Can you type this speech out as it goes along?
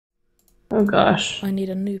Oh gosh. I need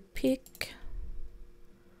a new pick.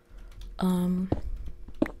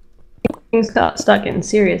 Things start getting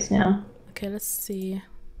serious now. Okay, let's see.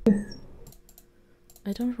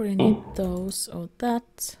 I don't really need those or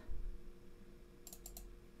that.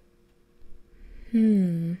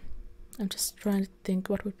 I'm just trying to think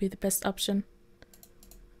what would be the best option.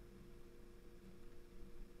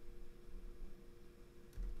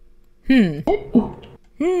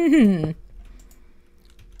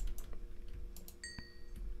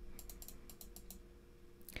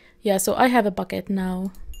 Yeah, so I have a bucket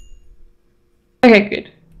now. Okay,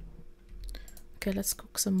 good. Okay, let's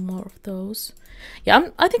cook some more of those. Yeah,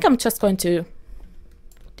 I think I'm just going to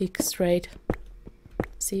dig straight.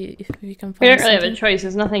 See if we can find We don't really have something. a choice.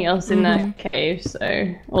 There's nothing else in that cave,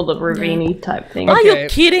 so all the ravine type thing. Are you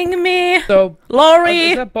kidding me? So,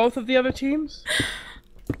 Laurie! is that both of the other teams?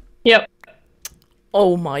 Yep.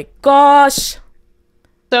 Oh my gosh!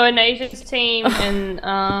 So Anasia's team and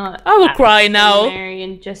I will cry now. Mary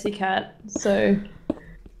and Jessica. So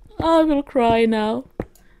I will cry now.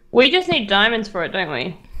 we just need diamonds for it, don't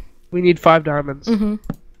we? We need 5 diamonds. And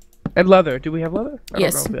leather. Do we have leather? I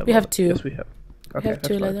Yes, don't know if we have leather. 2. Yes, we have. Okay, We have 2 that's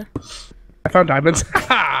fine. leather. I found diamonds.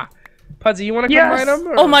 Puddzee, you want to come mine them?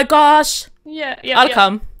 Or? Oh my gosh! Yeah, yeah. I'll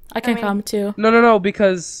come. I can come too. No,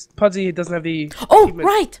 because Puddzee doesn't have the... Oh,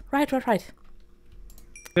 achievement. right.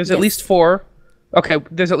 There's at least 4. Okay,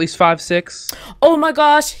 there's at least 5, 6. Oh my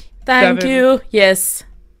gosh! Thank 7. you. Yes.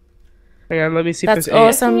 Hang on, let me see That's if there's 8.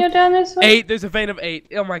 awesome. You're down this way? 8, there's a vein of 8.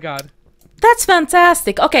 Oh my god. That's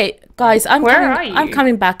fantastic. Okay, guys, I'm Where coming. are you? I'm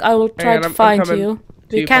coming back. I will try on, to I'm find coming you.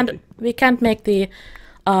 to you, We can't make the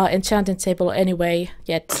enchanting table anyway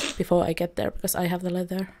yet before I get there because I have the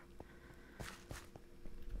leather.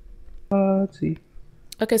 Let's see.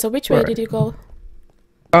 Okay, so which way did you go?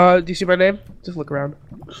 Do you see my name? Just look around.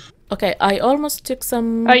 Okay, I almost took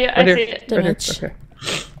some Oh yeah, I Right here. see it. damage. Okay.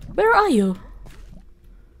 Where are you?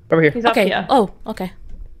 Over here. He's up Okay. here. Oh, okay.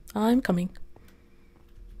 I'm coming.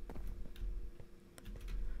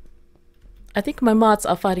 I think my mods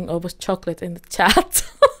are fighting over chocolate in the chat.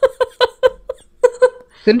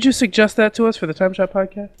 Didn't you suggest that to us for the Time Shot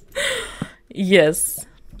podcast? Yes.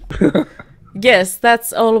 Yes,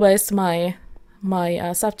 that's always my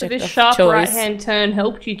subject This of sharp choice. right-hand turn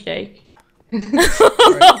helped you, Jake.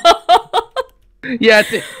 Yeah, it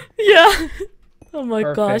did. Yeah. Oh my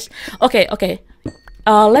Perfect. gosh. Okay.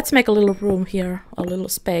 Let's make a little room here, a little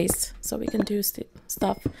space, so we can do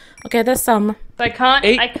stuff. Okay, there's some. So I can't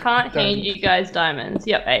 8 hand diamonds. you guys diamonds.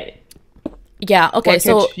 Yep, 8. Yeah. Okay. Why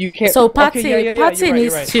So can't you can't... so Okay, Puddzee Puddzee Puddzee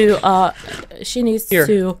needs to she needs Here.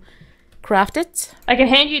 to craft it. I can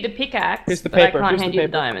hand you the pickaxe, Here's the but I paper, can't here's hand the you the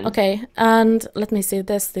paper. diamonds. Okay, and let me see.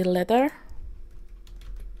 There's the leather.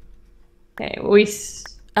 Okay,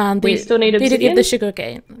 And we still need Did you obsidian? get the sugar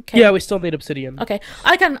cane? Okay. Yeah, we still need obsidian. Okay,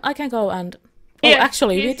 I can go and. Oh, Yeah,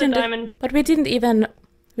 actually, we here's the didn't. diamond. But we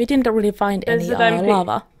didn't really find There's any the diamond pick.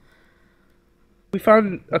 lava. We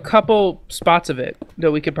found a couple spots of it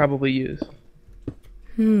that we could probably use.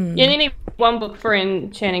 You only need 1 book for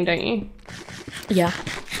enchanting, don't you? Yeah.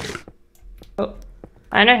 Oh,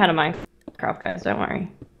 I know how to Minecraft, guys. Don't worry.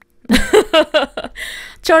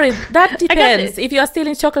 Sorry, that depends. this. If you are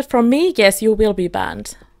stealing chocolate from me, yes, you will be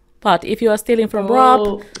banned. But if you are stealing from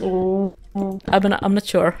Rob, Oh. I'm not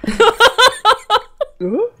sure.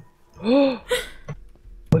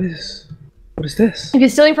 What is this? If you're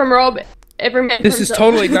stealing from Rob, every man This for is himself.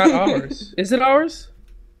 totally not ours. Is it ours?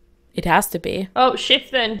 It has to be. Oh,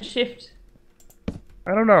 shift then. Shift.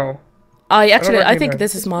 I don't know. I don't think recognize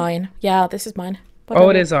this is mine. Yeah, this is mine. Oh,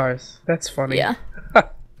 it is ours. That's funny. Yeah.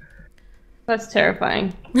 That's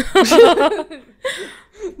terrifying.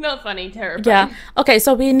 Not funny, terrifying. Yeah. Okay,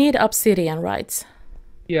 so we need obsidian, right?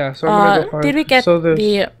 Yeah, so I'm gonna go find... Did we get so there's-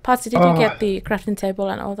 the Puddzee, did you get the crafting table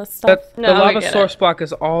and all that stuff? That, No, the I lava get source it. block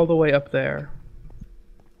is all the way up there.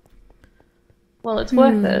 Well, it's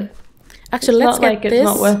worth it. Actually, let's It's not get like this. it's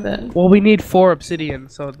not worth it. Well, we need 4 obsidian,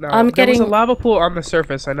 so now I'm there was a getting- lava pool on the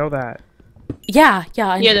surface. I know that. Yeah,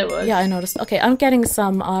 there was. Yeah, I noticed. Okay, I'm getting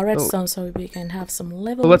some redstone so we can have some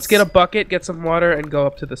levels. So let's get a bucket, get some water, and go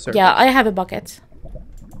up to the surface. Yeah, I have a bucket.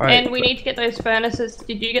 All right, And we need to get those furnaces.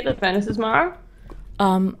 Did you get the furnaces, Mara?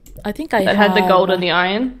 I think I That have... had the gold and the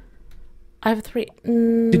iron? I have 3.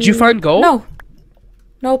 Did you find gold?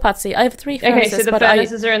 No, Puddzee. I have 3 Okay, furnaces, so the but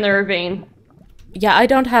furnaces are in the ravine. yeah, I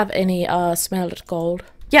don't have any smelted gold.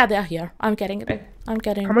 Yeah, they're here. I'm getting it. Okay. I'm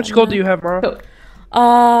getting. How much gold do you have, Mara? Cool.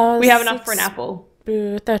 We have enough for an apple.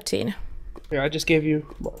 13. Here, I just gave you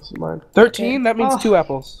mine. 13? That means 2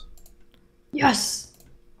 apples. Yes!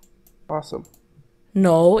 Awesome.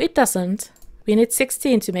 No, it doesn't. We need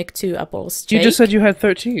 16 to make 2 apples. You Jake. just said you had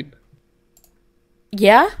 13.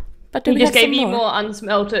 Yeah, but do He we just have gave some you more? more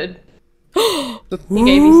unsmelted. He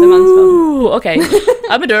gave you some unsmelted. Ooh, okay.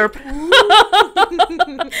 I'm a derp.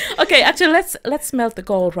 Okay, actually, let's melt the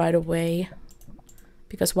gold right away.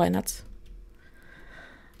 Because why not?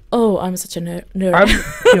 Oh, I'm such a nerd. I'm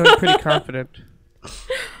feeling pretty confident.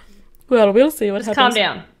 Well, we'll see what Just happens. calm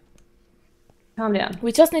down. Calm down.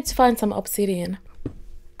 We just need to find some obsidian.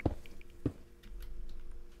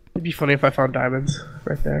 It'd be funny if I found diamonds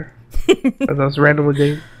right there. As I was randomly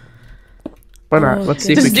digging. Why not? Oh, Let's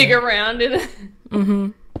see if we Just can. dig around in it. Mm-hmm.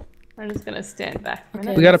 I'm just gonna stand back. For a Okay.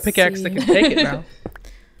 minute. We got a Let's pickaxe that see. can take it now.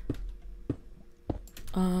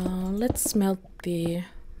 Let's smelt the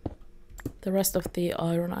rest of the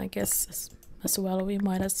iron, I guess, as well. We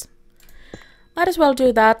might as well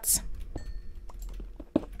do that.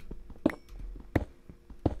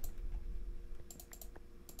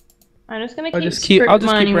 I'm just gonna I'll keep just keep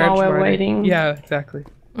mining while branch we're mining. waiting. Yeah, exactly.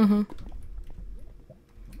 Mm-hmm.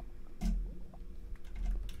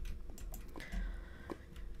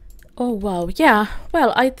 Oh wow, yeah.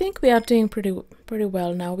 Well, I think we are doing pretty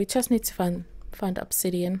well now. We just need to find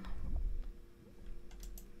obsidian.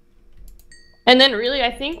 And then really,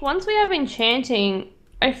 I think once we have enchanting,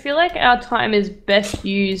 I feel like our time is best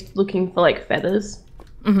used looking for like feathers.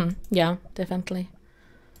 Mm-hmm. Yeah, definitely.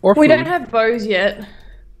 Or We food. don't have bows yet.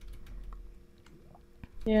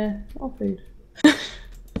 Yeah, or food.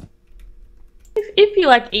 if you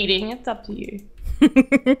like eating, it's up to you.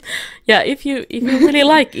 Yeah, if you really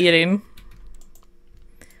like eating.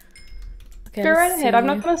 Okay, Go let's right ahead. I'm see.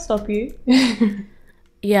 not gonna stop you.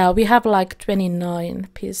 Yeah, we have like 29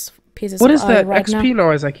 pieces What of is that iron right XP now.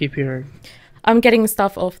 noise I keep hearing? I'm getting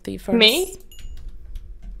stuff off the first. Me?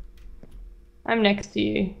 I'm next to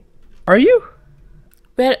you. Are you?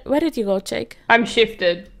 Where did you go, Jake? I'm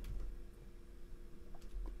shifted.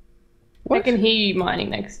 What? I can hear you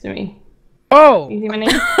mining next to me. Oh! You hear my name?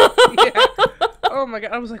 Yeah. Oh my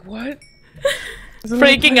god, I was like, what?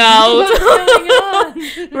 Freaking out. What's going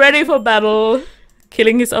on? Ready for battle.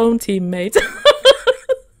 Killing his own teammate.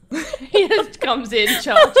 He just comes in,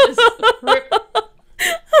 charges. Rip.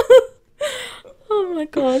 Oh my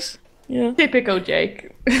gosh. Yeah. Typical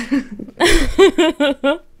Jake.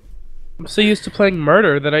 I'm so used to playing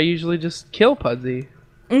murder that I usually just kill Puddzee.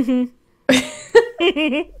 Mm-hmm.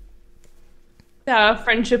 Our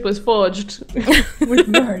friendship was forged with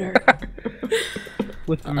murder.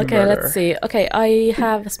 With Okay, murder. let's see. Okay, I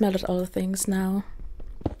have smelted all the things now.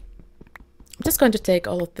 I'm just going to take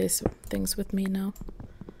all of these things with me now.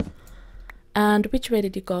 And which way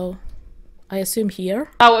did you go? I assume here?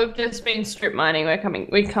 Oh, we've just been strip mining.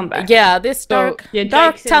 We come back. Yeah, this dark yeah,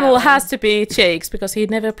 dark Jake's in tunnel that has one. to be Jake's because he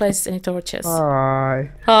never places any torches.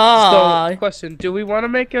 Hi. Hi. So, question, do we want to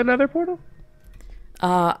make another portal?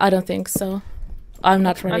 I don't think so. I'm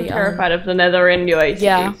not I'm really. terrified of the nether in UHC.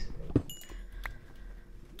 Yeah.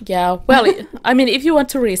 Yeah, well, I mean, if you want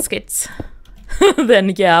to risk it,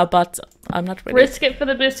 then yeah, but I'm not really. Risk it for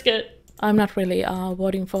the biscuit. I'm not really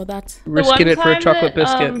voting for that. Risking it for a chocolate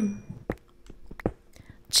biscuit.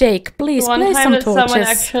 Jake, please The one place time some that someone torches.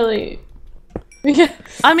 actually. Yeah.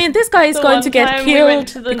 I mean, this guy is The going one to get time we went killed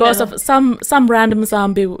to the because nether. of some random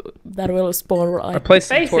zombie that will spawn I right. placed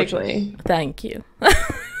some torches. Basically. Thank you.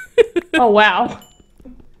 Oh wow.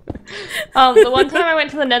 The one time I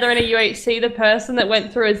went to the nether in a UHC, the person that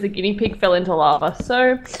went through as the guinea pig fell into lava.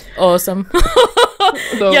 So Awesome.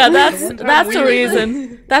 So, Yeah, one time that's we the were-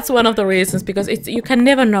 reason. That's one of the reasons because you can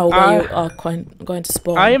never know where you are going to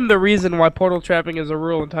spawn. I am the reason why portal trapping is a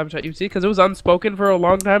rule in Time Chat UC because it was unspoken for a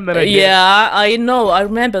long time. Then I did. Yeah, I know. I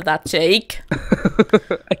remember that, Jake.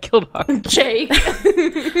 I killed Huck. Jake.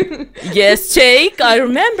 Yes, Jake. I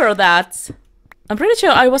remember that. I'm pretty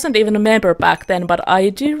sure I wasn't even a member back then, but I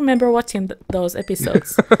do remember watching those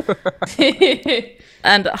episodes.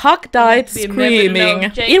 And Huck died be a member to know screaming.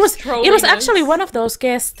 if Jake's It was trolling actually us. one of those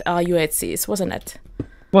guest UHCs, wasn't it?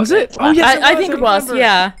 Was it? Oh yes, I think it was.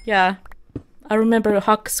 remember. Yeah. I remember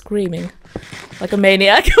Huck screaming like a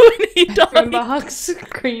maniac when he died. Remember Huck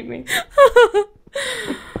screaming.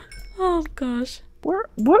 Oh gosh. What?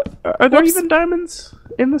 Are there Whoops. even diamonds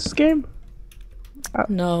in this game?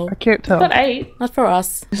 No, I can't tell. Got 8. not for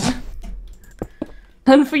us.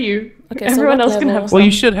 None for you. Okay, so Everyone what else can level? have Well, some.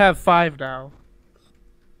 you should have 5 now.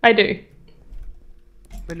 I do.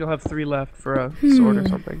 Then you'll have 3 left for a sword or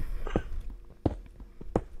something.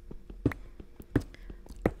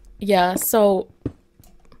 Yeah, so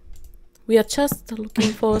we are just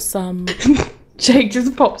looking for some. Jake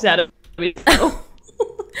just pops out of it.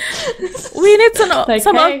 We need some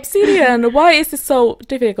Okay. obsidian. Why is this so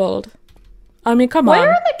difficult? I mean, come Where on.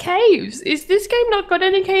 are the caves? Is this game not got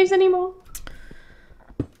any caves anymore?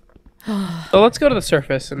 So let's go to the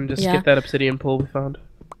surface and just Yeah. get that obsidian pool we found.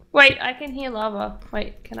 Wait, I can hear lava.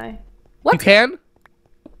 Wait, can I? What? You can?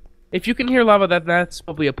 If you can hear lava, that's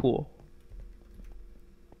probably a pool.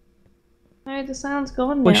 No, the sound's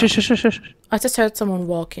gone now. Wait, shush. I just heard someone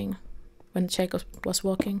walking when Jacob was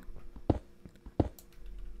walking.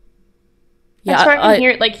 Yeah, I can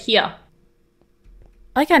hear it like here.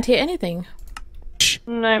 I can't hear anything.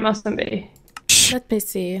 No, it mustn't be. Let me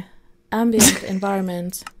see. Ambient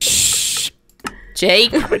environment.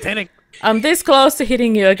 Jake, Commentating. I'm this close to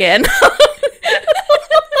hitting you again.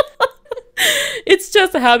 It's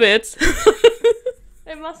just a habit.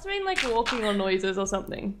 It must have been like walking or noises or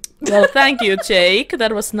something. Well, thank you, Jake.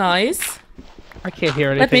 That was nice. I can't hear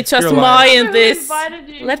anything. Let me just You're lying. mine this. Invited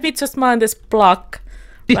you. Let me just mine this block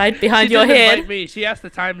right behind She your didn't head. invite me. She asked the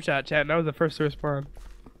time shot, chat, and I was the first to respond.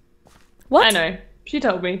 What? I know. She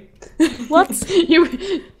told me. What?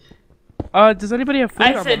 You. Does anybody have food?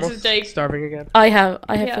 I I'm said to almost Jake. starving again. I have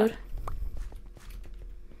Yeah. food.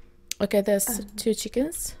 Okay, there's 2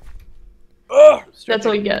 chickens. That's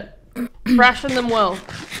all you get. Ration them well.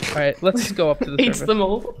 Alright, let's go up to the Eats surface. them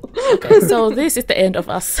all. So this is the end of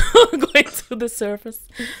us going to the surface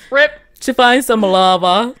Rip. to find some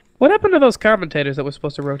lava. What happened to those commentators that were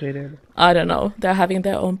supposed to rotate in? I don't know. They're having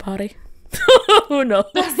their own party. Who knows?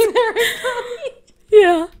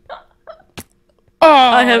 Yeah. Oh,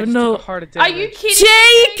 I have just no- took a heart Are attack. you kidding?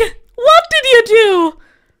 Jake! What did you do?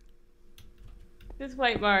 Just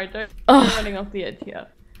wait, Mara. Don't Oh. go running off the edge here.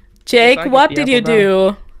 Jake, I get what the did you apple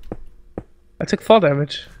do? I took fall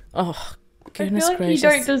damage. Oh, I goodness feel like gracious. you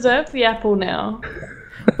don't deserve the apple now.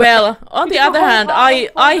 Well, on the took a other whole hand, pile I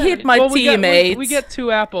of fall hit my Well, teammate. we get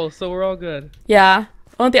 2 apples, so we're all good. Yeah.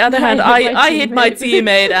 On the other hand, I hit my I hit my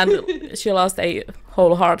teammate. teammate and she lost a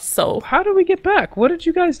whole heart, so... How do we get back? What did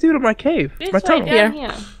you guys do to my cave? This My way tunnel? down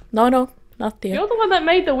here. No, not there. You're the one that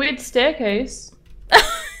made the weird staircase.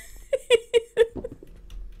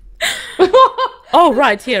 Oh,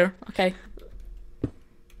 right, here. Okay.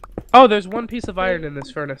 Oh, there's 1 piece of iron in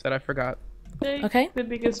this furnace that I forgot. Jake, Okay. The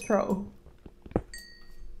biggest troll.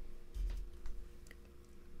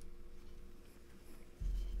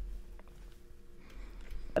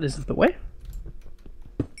 That isn't the way.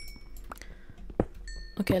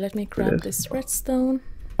 Okay, let me grab this redstone.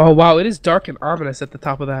 Oh wow, it is dark and ominous at the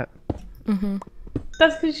top of that. Mm-hmm.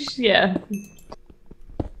 That's because yeah.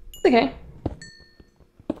 It's okay.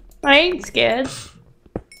 I ain't scared.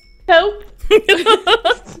 Help!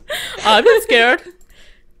 I'm not scared.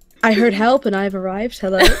 I heard help and I've arrived.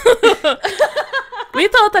 Hello. We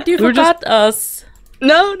thought that you We were forgot us.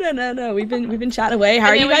 No. We've been chatting away. How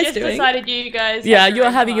are And you then we guys just doing? decided you guys. Yeah, had you're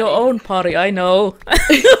own having your party. own party. I know.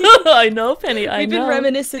 I know, Penny. I We've know. been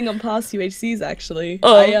reminiscing on past UHCs actually.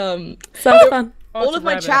 Oh. I Sounds fun. Oh, all it's of a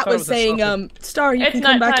my rabbit. I chat thought it was a saying sausage. Star, you It's can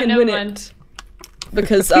come back nighttime, and win never it. mind.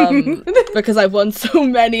 Because because I've won so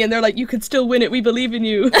many and they're like, you could still win it, we believe in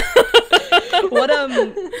you. What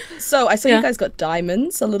so I saw Yeah. you guys got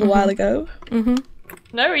diamonds a little while ago. Mm-hmm.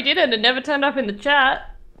 No, we didn't. It never turned up in the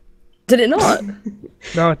chat. Did it not?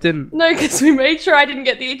 No, it didn't. No, because we made sure I didn't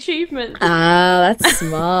get the achievement. Ah, that's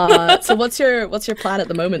smart. So what's your plan at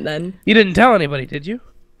the moment then? You didn't tell anybody, did you?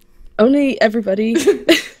 Only everybody.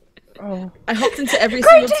 Oh. I hopped into every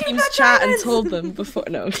single team's chat and told them before.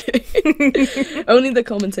 No, I'm kidding. Only the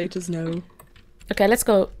commentators know. Okay, let's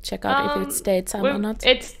go check out if it's daytime or not.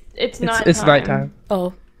 It's nighttime. It's nighttime.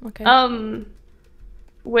 Oh, okay.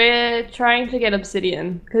 We're trying to get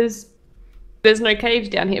obsidian because there's no caves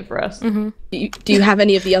down here for us. Mm-hmm. Do you have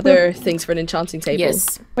any of the other things for an enchanting table?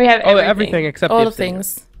 Yes, We have Oh, everything. everything except all the the obsidian.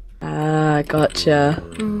 things. Ah, gotcha.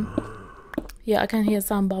 Yeah, I can hear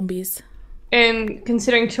some zombies. And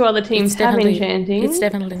considering 2 other teams have enchanting, It's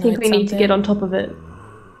definitely I think we nighttime need to there. get on top of it.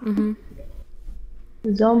 Mm-hmm.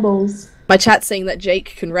 Zombies. My chat's saying that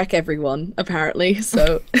Jake can wreck everyone, apparently,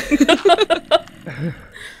 so...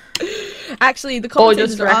 Actually, the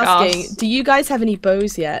commentators just are wreck asking, us. do you guys have any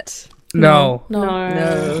bows yet? No. No.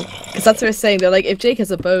 No. Because that's what they're saying. They're like, if Jake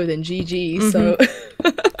has a bow, then GG, so...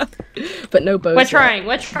 But no bows We're yet. trying.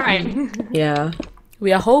 We're trying. Yeah.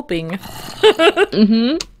 We are hoping.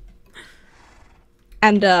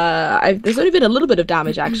 And there's only been a little bit of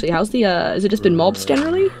damage, actually. How's the... Has it just been mobs,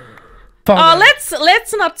 generally? Fall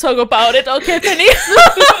Let's not talk about it, okay, Penny?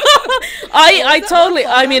 I totally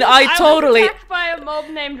was attacked by a mob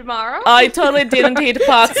named Mara. I totally didn't hit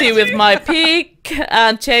Puddzee with my pick,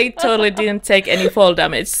 and Jake totally didn't take any fall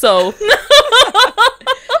damage, so...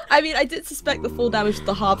 I mean, I did suspect the full damage to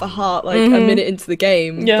the half a heart, like, a minute into the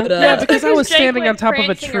game. Yeah. But, Yeah, because I was Jake standing went on top of a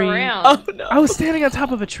prancing tree. around. Oh, no. I was standing on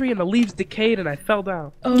top of a tree and the leaves decayed and I fell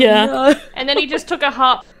down. Oh, Yeah. no. And then he just took a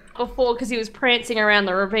heart before because he was prancing around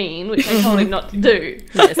the ravine, which I told him not to do.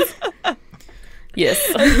 Yes. Yes.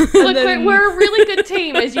 Look, we're a really good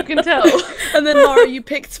team, as you can tell. And then Laura, you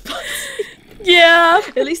picked Puddzee. Yeah.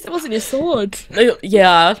 At least it wasn't your sword.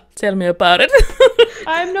 Yeah, tell me about it.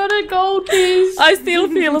 I'm not a gold piece. I still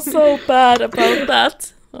feel so bad about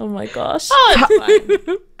that. Oh my gosh. Oh, it's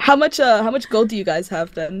fine. How much gold do you guys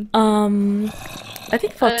have then? I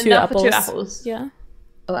think for two Enough apples. for 2 apples. Yeah.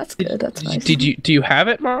 Oh, that's good. That's nice. Do you have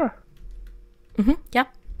it, Mara? Yeah.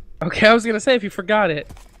 Okay, I was gonna say if you forgot it.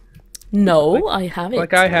 No, I have it.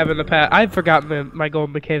 Like I have in the past. I've forgotten my gold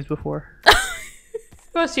in the caves before.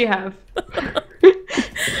 Of course you have.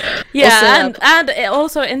 Yeah, and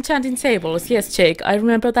also enchanting tables. Yes, Jake, I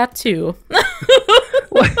remember that too.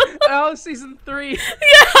 Oh, season 3. Yeah,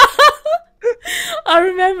 I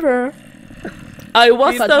remember. I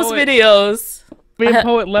watched those videos. Me and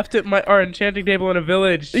Poet left it our enchanting table in a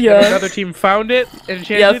village. Yeah. And another team found it,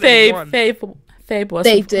 enchanted it, and won. Fabe was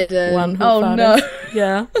They the didn't. one who Oh found no. it.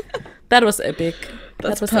 Yeah, that was epic.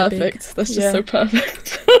 That's that was perfect. Epic. That's just Yeah. so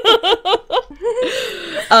perfect.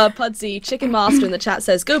 Puddzee, Chicken Master in the chat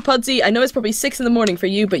says, "Go Puddzee. I know it's probably 6 in the morning for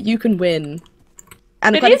you, but you can win."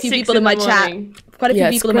 And quite a few people in my chat. Quite a few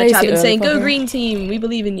people in my chat have been saying, "Go green team. We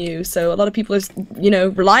believe in you." So a lot of people are,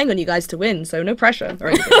 relying on you guys to win. So no pressure or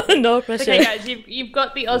anything. No pressure. Okay, guys, you've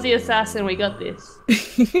got the Aussie assassin. We got this.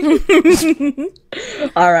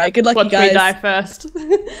 All right. Good luck, Watch you guys. me die first.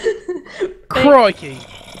 Crikey!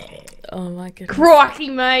 Oh my goodness. Crikey,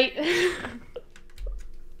 mate.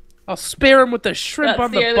 I'll spare him with the shrimp That's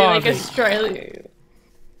on the the only barbie. Australian.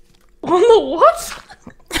 On the what?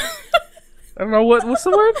 I don't know what's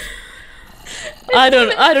the word. I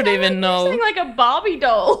don't even know. You're saying like a Barbie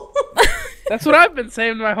doll. That's what I've been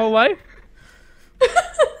saying my whole life.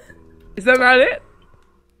 Is that not it?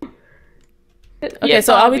 Okay, Yeah,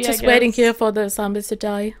 so are we Barbie, just I waiting guess. here for the zombies to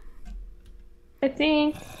die? I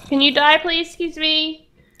think. Can you die, please? Excuse me.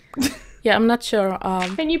 Yeah, I'm not sure.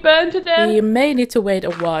 Can you burn to death? We may need to wait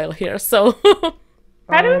a while here, so...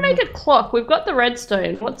 How do we make a clock? We've got the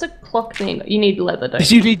redstone. What's a clock mean? You need leather,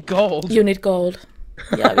 don't you? You need gold. You need gold.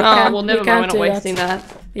 Yeah, we Oh, can't, well, never we mind. can't We're not do wasting that.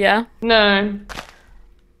 that. Yeah? No.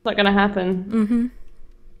 It's not gonna happen. Mm-hmm.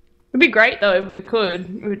 It'd be great, though, if we could.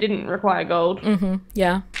 If it didn't require gold. Mm-hmm.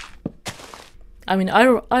 Yeah. I mean,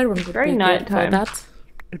 iron would Very be good for nighttime. that.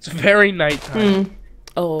 It's very nighttime.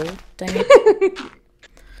 Oh, dang it.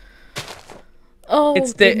 Oh,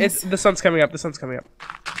 It's the sun's coming up. The sun's coming up.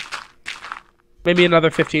 Maybe another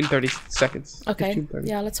 15-30 seconds. okay. 15, 30.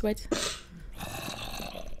 Yeah, let's wait.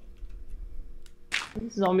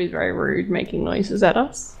 This zombie's very rude, making noises at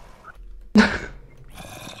us.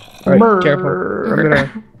 Alright, careful. I'm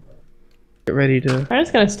gonna get ready to. I'm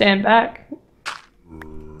just gonna stand back.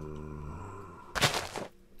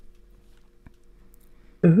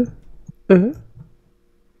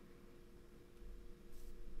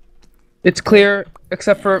 It's clear,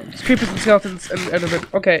 except for creepers and skeletons and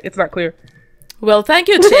endermen. Okay, it's not clear. Well, thank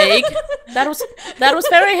you, Jake. that was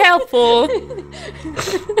very helpful.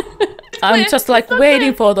 I'm just like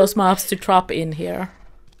waiting for those mobs to drop in here.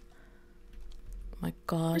 Oh my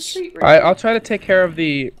gosh. Alright, I'll try to take care of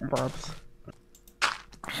the mobs.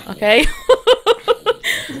 Okay.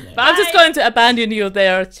 I'm just going to abandon you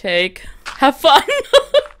there, Jake. Have fun.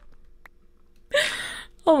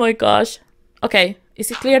 Oh my gosh. Okay,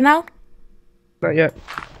 is it clear now? Not yet.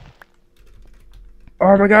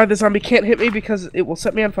 Oh my god, this zombie can't hit me because it will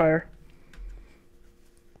set me on fire.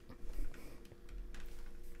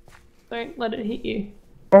 Don't let it hit you.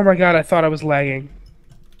 Oh my god, I thought I was lagging.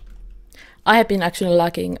 I have been actually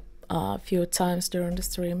lagging a few times during the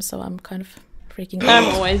stream, so I'm kind of freaking I'm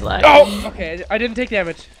out. always like. Oh! Okay, I didn't take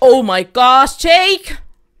damage. Oh my gosh, Jake!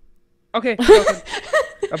 Okay, skeleton.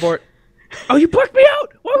 Abort. Oh, you blocked me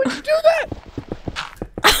out! Why would you do that?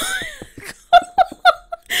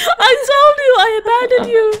 I told you I abandoned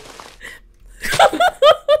you!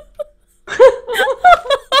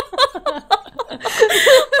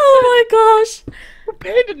 Oh my gosh! Who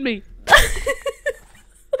abandoned me?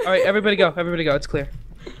 Alright, everybody go. Everybody go. It's clear.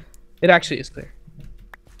 It actually is clear.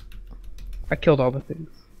 I killed all the things.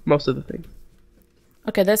 Most of the things.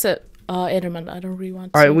 Okay, there's a Enderman. I don't really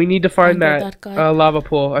want to. Alright, we need to find handle that, that guy. lava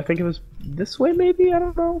pool. I think it was this way, maybe? I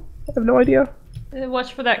don't know. I have no idea.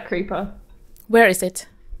 Watch for that creeper. Where is it?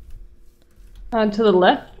 To the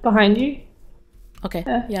left, behind you. Okay,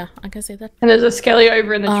 yeah, I can see that. And there's a skelly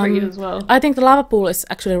over in the trees as well. I think the lava pool is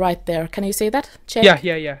actually right there. Can you see that? Check.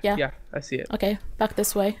 Yeah, I see it. Okay, back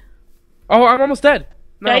this way. Oh, I'm almost dead.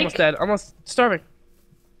 Not Jake? almost dead. Almost starving.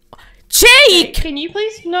 Jake! Can you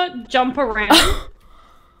please not jump around?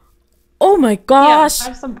 Oh my Yeah, gosh!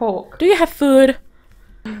 have some pork. Do you have food?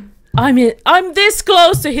 I mean, I'm this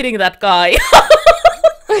close to hitting that guy.